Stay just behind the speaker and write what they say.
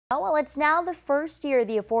Well, it's now the first year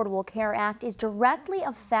the Affordable Care Act is directly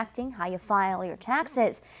affecting how you file your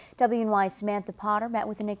taxes. WENY's Samantha Potter met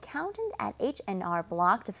with an accountant at H&R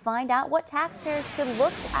Block to find out what taxpayers should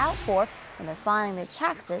look out for when they're filing their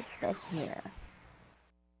taxes this year.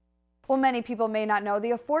 Well, many people may not know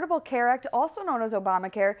the Affordable Care Act, also known as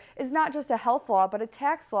Obamacare, is not just a health law, but a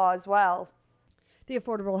tax law as well. The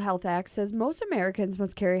Affordable Health Act says most Americans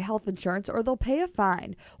must carry health insurance or they'll pay a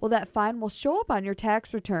fine. Well, that fine will show up on your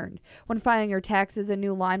tax return. When filing your taxes, a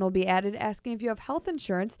new line will be added asking if you have health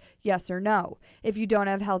insurance, yes or no. If you don't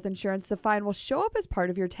have health insurance, the fine will show up as part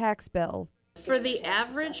of your tax bill. For the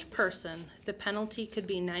average person, the penalty could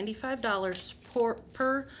be $95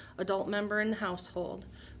 per adult member in the household,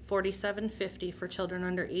 $47.50 for children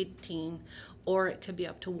under 18, or it could be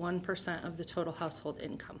up to 1% of the total household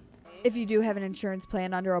income. If you do have an insurance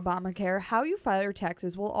plan under Obamacare, how you file your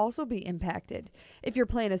taxes will also be impacted. If your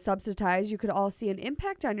plan is subsidized, you could all see an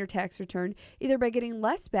impact on your tax return, either by getting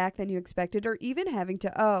less back than you expected or even having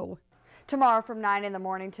to owe. Tomorrow from 9 in the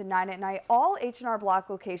morning to 9 at night, all H&R Block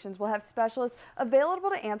locations will have specialists available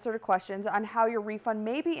to answer questions on how your refund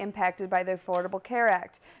may be impacted by the Affordable Care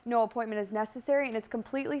Act. No appointment is necessary and it's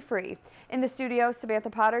completely free. In the studio, Samantha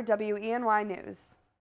Potter, WENY News.